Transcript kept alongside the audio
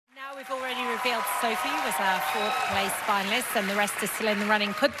revealed Sophie was our fourth place finalist and the rest are still in the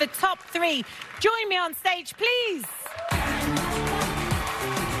running. Could the top three join me on stage, please?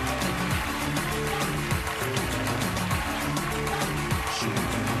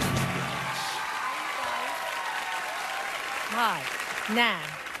 Hi. Now,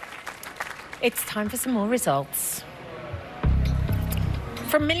 it's time for some more results.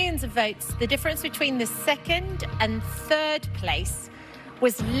 From millions of votes, the difference between the second and third place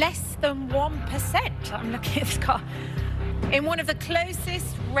was less than 1%. I'm looking at this car. In one of the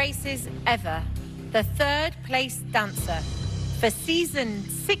closest races ever, the third place dancer for season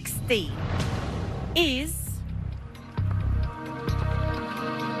 16 is...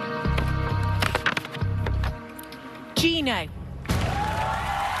 Gino.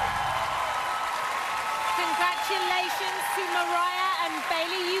 Congratulations to Mariah and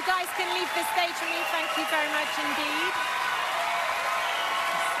Bailey. You guys can leave the stage for me. Thank you very much indeed.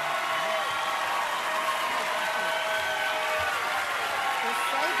 You're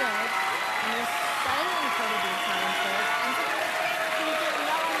so good, and you're so incredibly talented. And something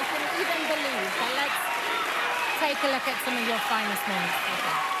no one can even believe. So let's take a look at some of your finest moments.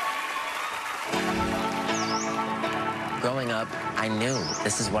 Growing up, I knew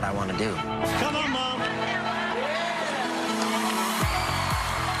this is what I want to do. Come on, Mom.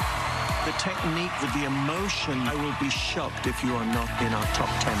 The technique, with the emotion, I will be shocked if you are not in our top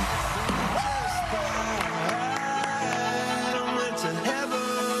 10.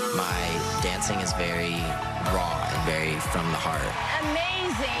 My dancing is very raw and very from the heart.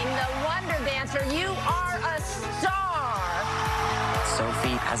 Amazing, the Wonder Dancer. You are a star.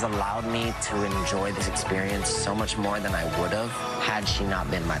 Sophie has allowed me to enjoy this experience so much more than I would have had she not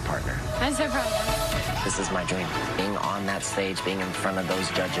been my partner. I'm so proud of you. This is my dream. Being on that stage, being in front of those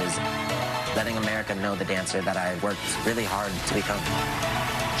judges, letting America know the dancer that I worked really hard to become.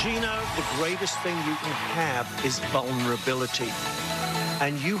 Gino, the greatest thing you can have is vulnerability.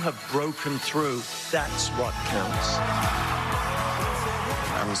 And you have broken through. That's what counts.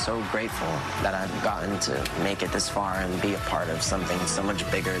 I'm so grateful that I've gotten to make it this far and be a part of something so much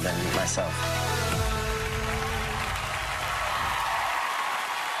bigger than myself.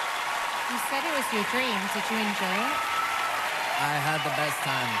 You said it was your dream. Did you enjoy it? I had the best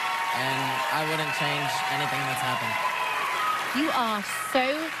time, and I wouldn't change anything that's happened. You are so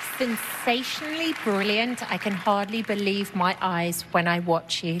sensationally brilliant. I can hardly believe my eyes when I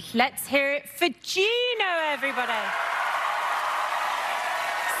watch you. Let's hear it for Gino, everybody.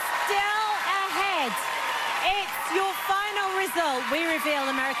 It's your final result. We reveal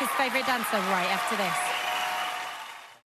America's favorite dancer right after this.